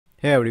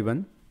Hey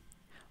everyone,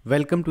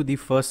 welcome to the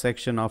first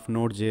section of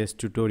Node.js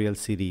tutorial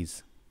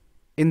series.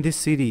 In this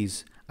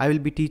series, I will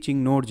be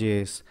teaching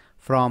Node.js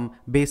from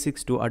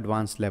basics to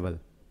advanced level.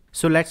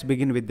 So let's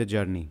begin with the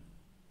journey.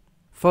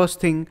 First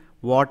thing,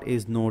 what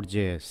is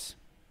Node.js?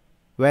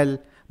 Well,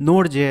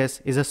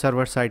 Node.js is a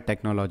server-side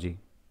technology.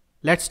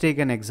 Let's take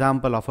an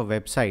example of a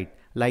website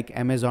like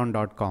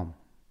Amazon.com.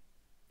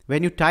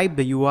 When you type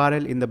the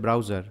URL in the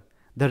browser,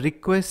 the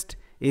request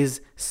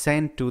is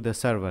sent to the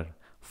server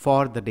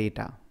for the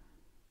data.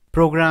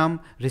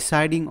 Program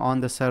residing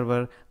on the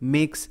server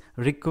makes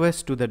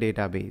request to the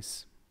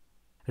database,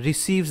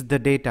 receives the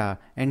data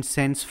and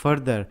sends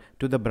further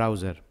to the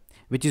browser,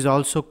 which is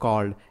also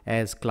called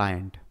as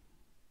client.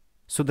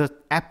 So the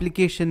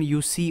application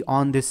you see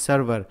on this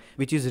server,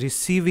 which is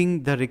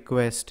receiving the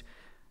request,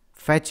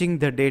 fetching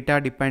the data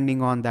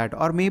depending on that,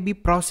 or maybe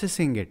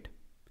processing it,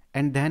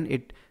 and then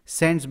it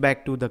sends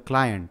back to the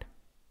client.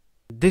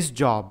 This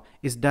job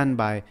is done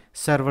by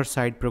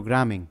server-side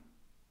programming.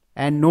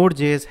 And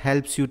Node.js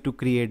helps you to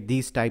create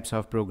these types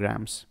of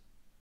programs.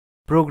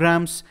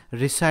 Programs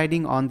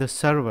residing on the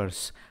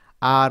servers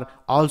are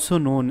also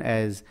known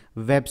as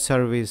web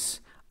service,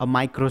 a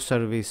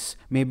microservice,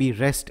 maybe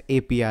REST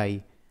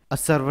API, a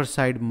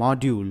server-side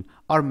module,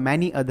 or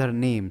many other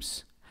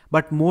names.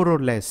 But more or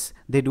less,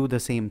 they do the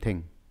same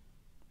thing.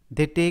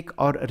 They take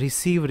or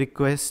receive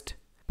request,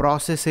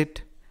 process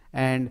it,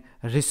 and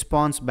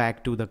response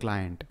back to the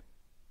client.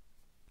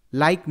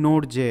 Like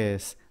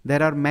Node.js,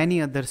 there are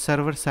many other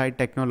server-side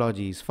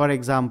technologies, for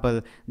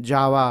example,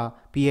 Java,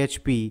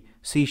 PHP,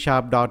 C#,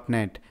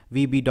 .NET,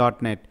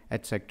 VB.NET,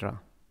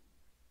 etc.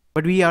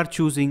 But we are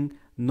choosing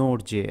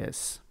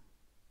Node.js.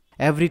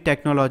 Every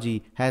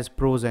technology has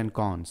pros and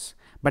cons,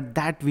 but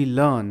that we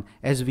learn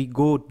as we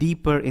go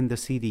deeper in the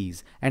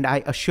series, and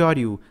I assure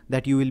you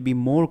that you will be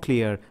more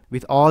clear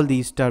with all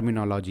these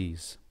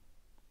terminologies.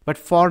 But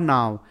for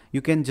now,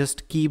 you can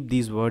just keep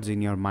these words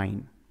in your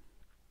mind.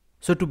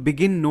 So to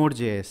begin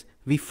Node.js,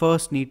 we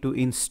first need to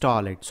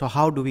install it. So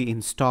how do we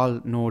install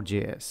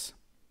Node.js?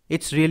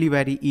 It's really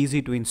very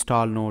easy to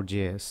install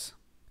Node.js.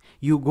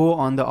 You go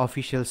on the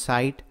official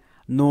site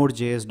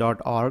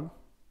nodejs.org.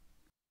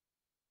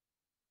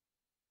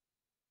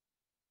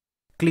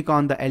 Click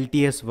on the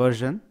LTS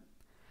version.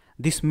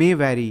 This may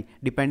vary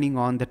depending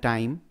on the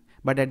time,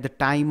 but at the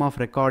time of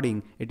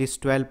recording, it is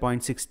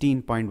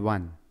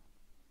 12.16.1.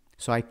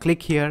 So I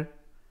click here.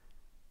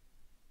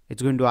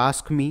 It's going to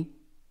ask me.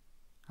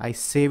 I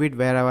save it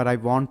wherever I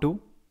want to.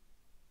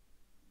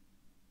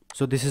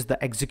 So this is the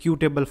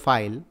executable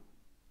file.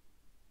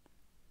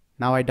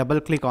 Now I double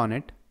click on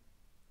it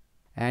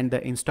and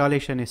the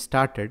installation is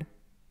started.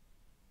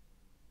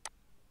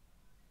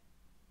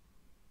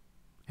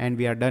 And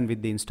we are done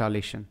with the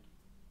installation.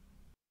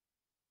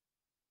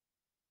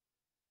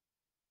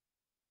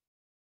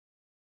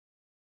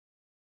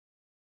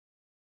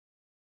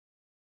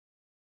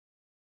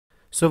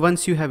 So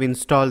once you have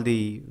installed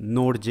the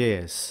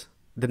Node.js,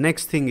 the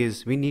next thing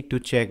is we need to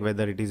check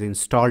whether it is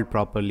installed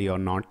properly or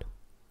not.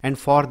 And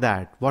for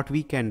that, what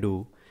we can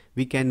do,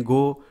 we can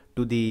go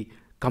to the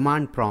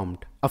command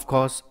prompt. Of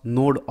course,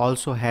 Node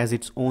also has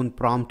its own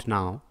prompt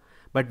now,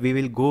 but we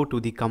will go to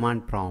the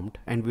command prompt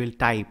and we'll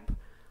type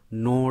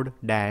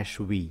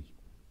node-v.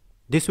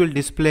 This will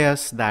display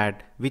us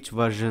that which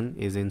version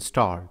is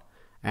installed.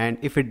 And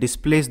if it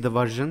displays the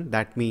version,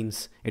 that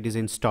means it is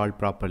installed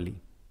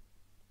properly.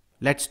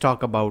 Let's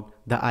talk about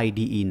the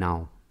IDE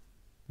now.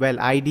 Well,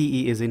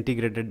 IDE is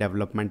Integrated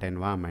Development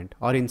Environment,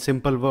 or in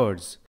simple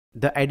words,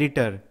 the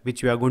editor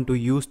which we are going to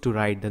use to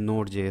write the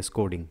Node.js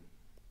coding.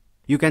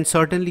 You can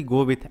certainly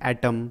go with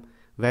Atom,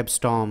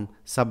 WebStorm,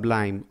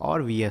 Sublime,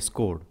 or VS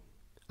Code.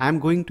 I am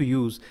going to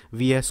use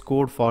VS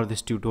Code for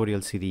this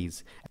tutorial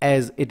series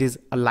as it is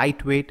a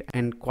lightweight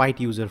and quite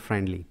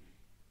user-friendly.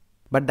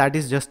 But that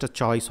is just a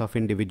choice of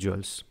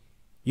individuals.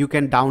 You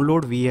can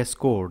download VS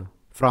Code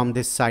from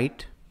this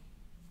site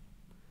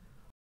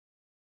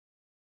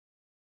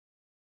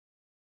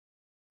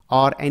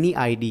or any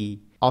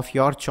IDE of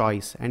your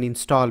choice and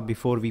install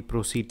before we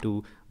proceed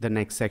to the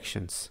next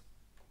sections.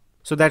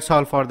 So that's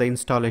all for the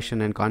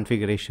installation and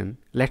configuration.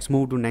 Let's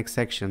move to next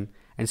section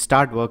and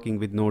start working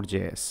with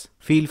Node.js.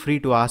 Feel free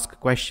to ask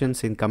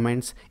questions in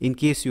comments in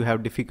case you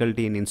have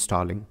difficulty in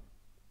installing.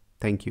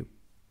 Thank you.